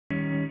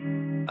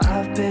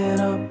I've been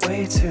up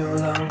way too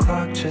long,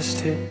 clock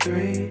just hit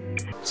 3.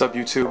 What's up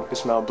YouTube,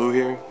 it's Mal Blue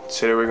here.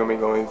 Today we're going to be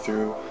going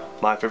through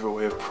my favorite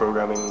way of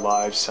programming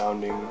live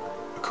sounding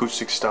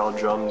acoustic style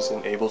drums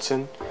in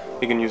Ableton.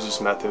 You can use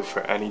this method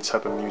for any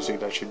type of music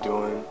that you're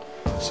doing.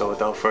 So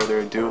without further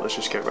ado, let's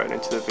just get right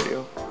into the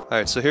video.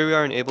 Alright, so here we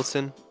are in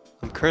Ableton.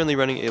 I'm currently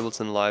running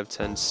Ableton Live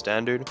 10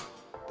 Standard,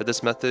 but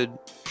this method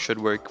should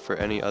work for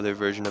any other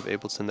version of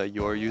Ableton that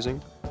you're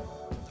using.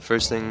 The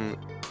first thing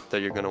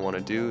that you're going to want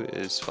to do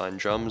is find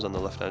drums on the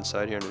left hand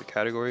side here under the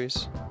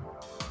categories.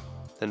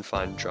 Then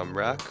find drum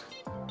rack,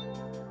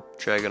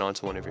 drag it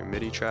onto one of your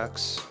MIDI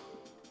tracks.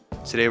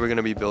 Today we're going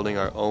to be building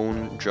our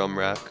own drum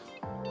rack.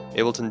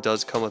 Ableton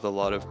does come with a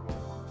lot of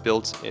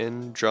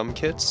built-in drum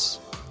kits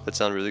that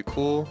sound really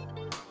cool,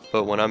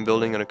 but when I'm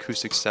building an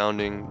acoustic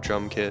sounding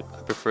drum kit,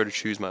 I prefer to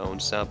choose my own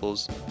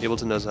samples.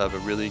 Ableton does have a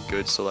really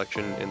good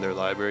selection in their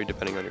library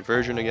depending on your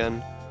version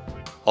again.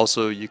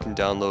 Also, you can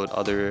download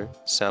other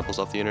samples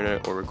off the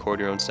internet or record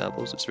your own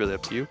samples. It's really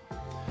up to you.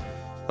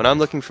 When I'm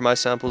looking for my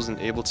samples in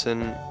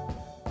Ableton,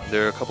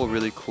 there are a couple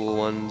really cool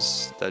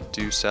ones that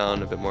do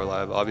sound a bit more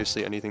live.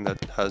 Obviously, anything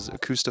that has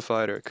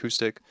acoustified or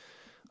acoustic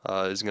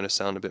is going to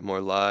sound a bit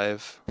more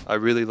live. I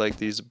really like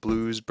these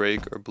blues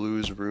break or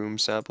blues room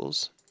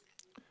samples.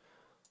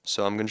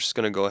 So I'm just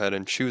going to go ahead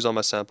and choose all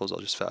my samples. I'll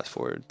just fast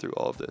forward through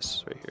all of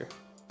this right here.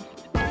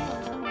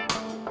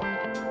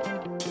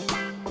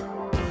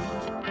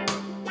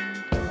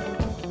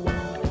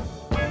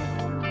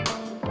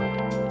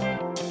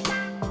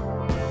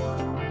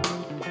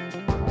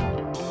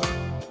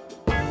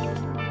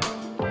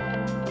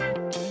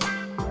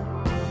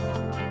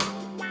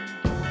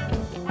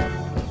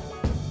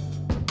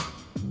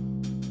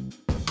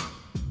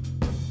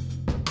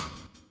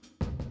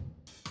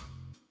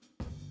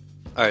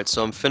 Alright,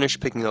 so I'm finished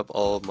picking up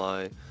all of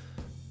my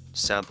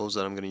samples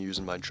that I'm going to use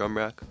in my drum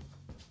rack.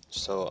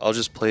 So I'll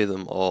just play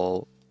them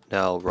all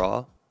now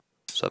raw.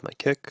 So I have my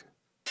kick,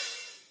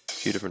 a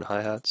few different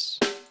hi-hats,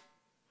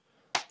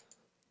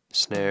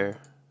 snare,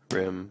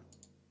 rim,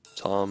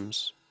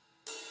 toms,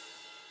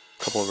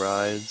 a couple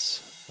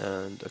rides,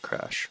 and a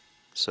crash.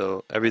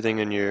 So everything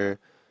in your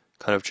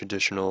kind of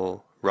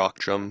traditional rock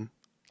drum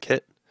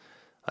kit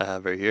I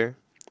have right here.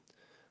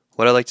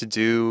 What I like to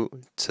do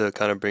to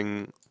kind of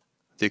bring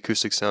the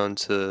acoustic sound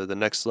to the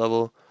next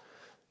level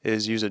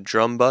is use a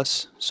drum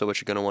bus. So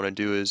what you're going to want to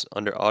do is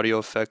under audio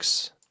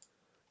effects,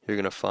 you're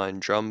going to find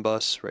drum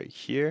bus right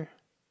here.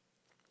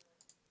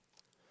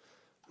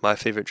 My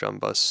favorite drum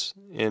bus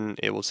in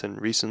Ableton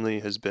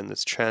recently has been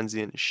this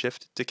transient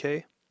shift decay.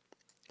 I'm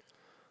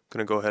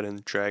going to go ahead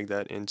and drag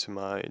that into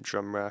my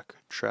drum rack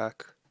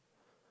track.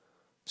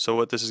 So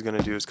what this is going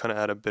to do is kind of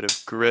add a bit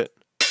of grit,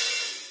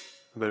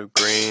 a bit of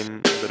grain,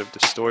 a bit of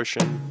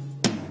distortion.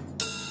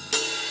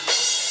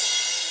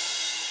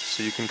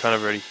 So you can kind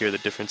of already hear the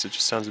difference. It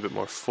just sounds a bit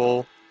more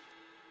full.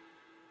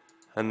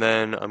 And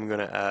then I'm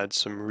going to add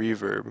some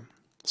reverb.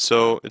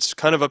 So it's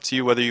kind of up to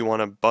you whether you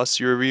want to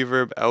bus your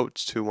reverb out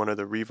to one of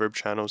the reverb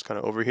channels kind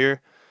of over here.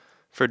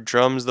 For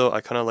drums though,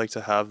 I kind of like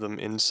to have them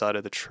inside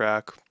of the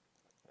track.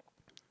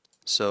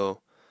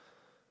 So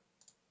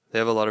they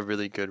have a lot of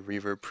really good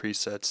reverb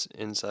presets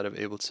inside of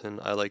Ableton.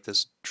 I like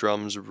this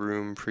drums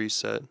room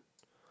preset. I'm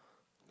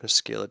going to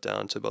scale it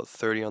down to about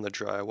 30 on the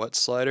dry wet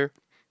slider.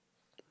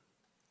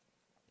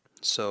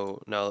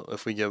 So now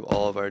if we give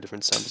all of our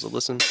different samples a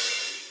listen,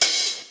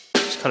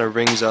 just kind of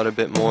rings out a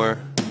bit more,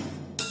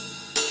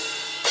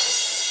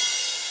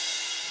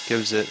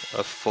 gives it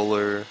a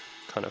fuller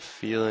kind of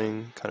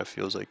feeling, kind of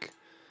feels like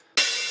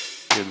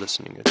you're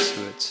listening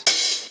to it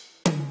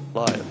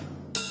live,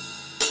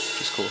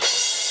 which is cool.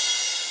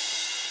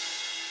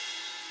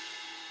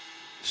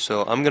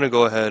 So I'm going to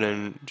go ahead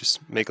and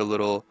just make a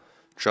little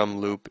drum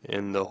loop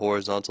in the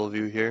horizontal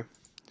view here.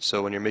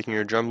 So when you're making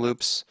your drum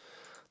loops,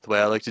 the way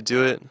I like to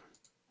do it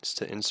is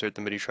to insert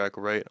the MIDI track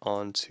right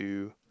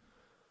onto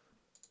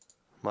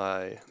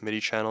my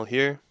MIDI channel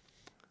here,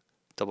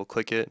 double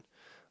click it.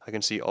 I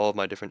can see all of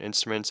my different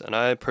instruments, and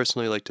I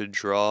personally like to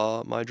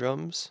draw my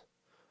drums.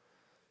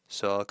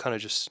 So I'll kind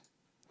of just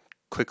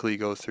quickly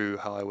go through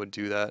how I would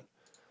do that.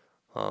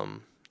 I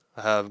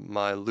have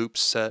my loop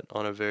set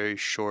on a very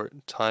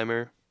short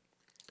timer.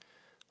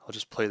 I'll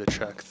just play the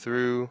track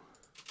through,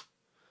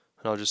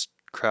 and I'll just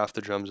craft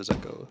the drums as I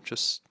go,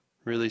 just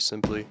really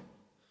simply.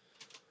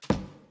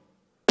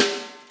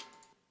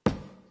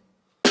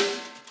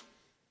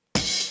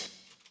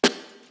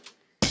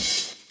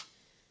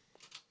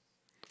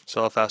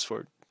 So I'll fast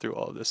forward through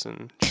all of this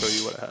and show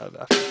you what I have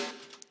after.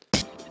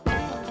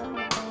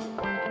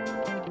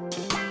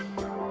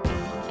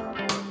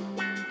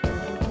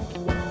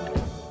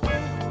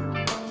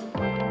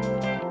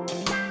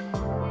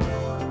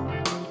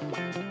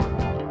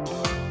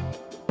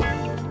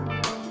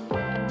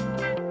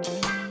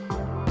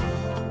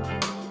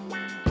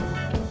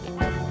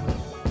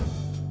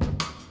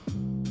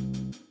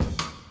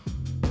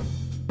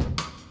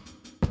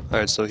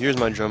 Alright, so here's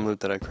my drum loop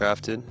that I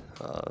crafted.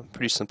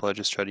 Pretty simple. I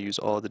just try to use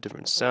all the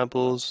different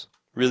samples.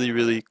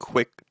 Really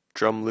quick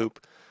drum loop.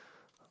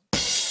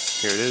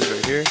 Here it is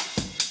right here.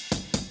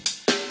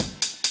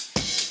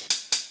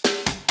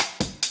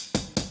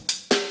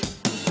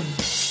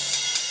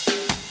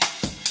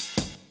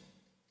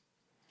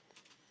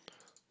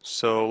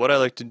 So what I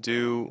like to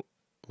do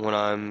when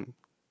I'm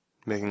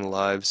making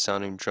live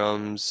sounding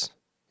drums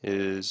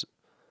is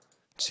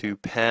to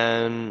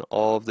pan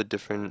all of the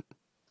different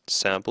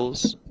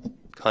samples,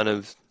 kind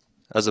of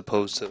as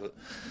opposed to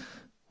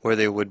where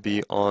they would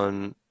be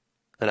on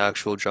an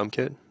actual drum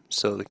kit.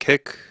 So the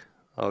kick,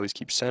 I always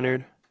keep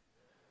centered.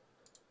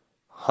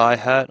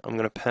 Hi-hat, I'm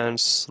going to pan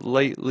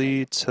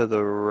slightly to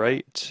the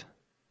right,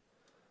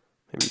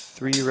 maybe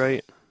 3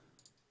 right.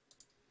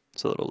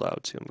 It's a little loud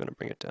too, I'm going to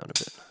bring it down a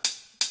bit.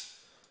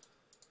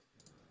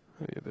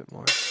 Maybe a bit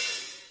more.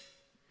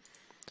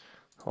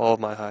 All of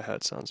my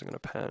hi-hat sounds I'm going to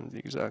pan the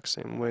exact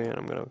same way, and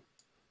I'm going to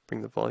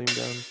bring the volume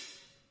down.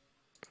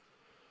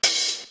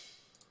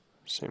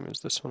 Same as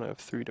this one, I have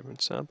 3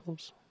 different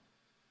samples.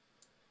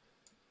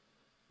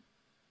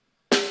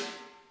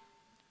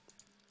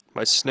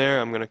 My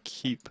snare, I'm going to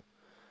keep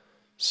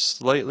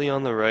slightly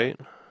on the right.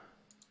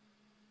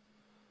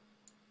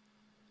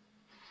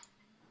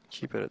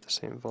 Keep it at the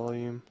same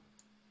volume.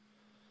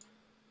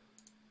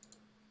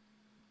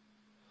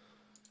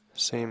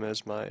 Same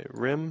as my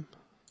rim.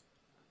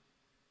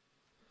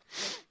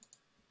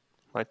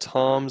 My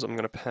toms, I'm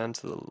going to pan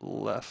to the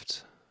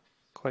left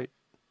quite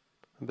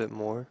a bit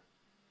more,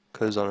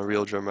 because on a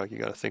real drum rack you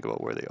got to think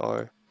about where they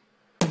are.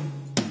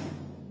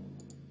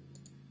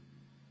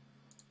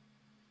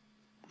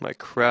 My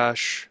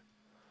crash,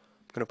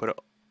 I'm going to put it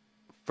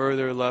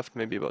further left,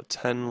 maybe about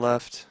 10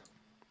 left.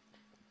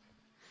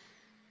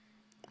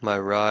 My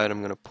ride,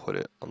 I'm going to put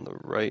it on the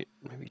right,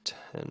 maybe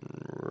 10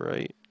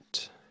 right.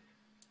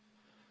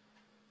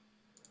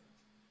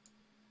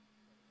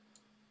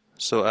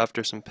 So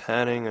after some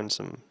panning and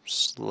some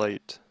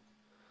slight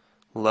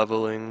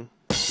leveling,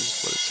 this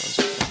is what it sounds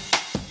like.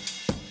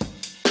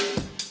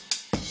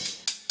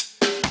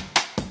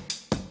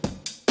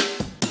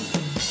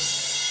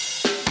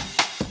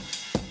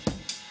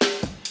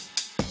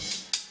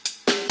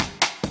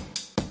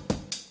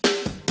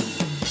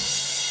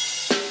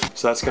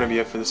 So that's going to be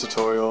it for this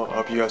tutorial. I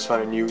hope you guys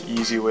find a new,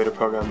 easy way to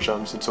program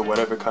drums into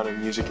whatever kind of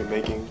music you're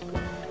making.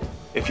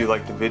 If you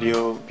liked the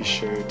video, be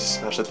sure to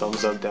smash the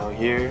thumbs up down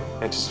here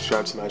and to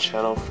subscribe to my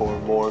channel for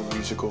more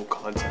musical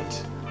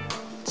content.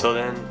 Until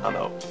then, I'm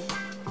out.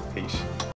 Peace.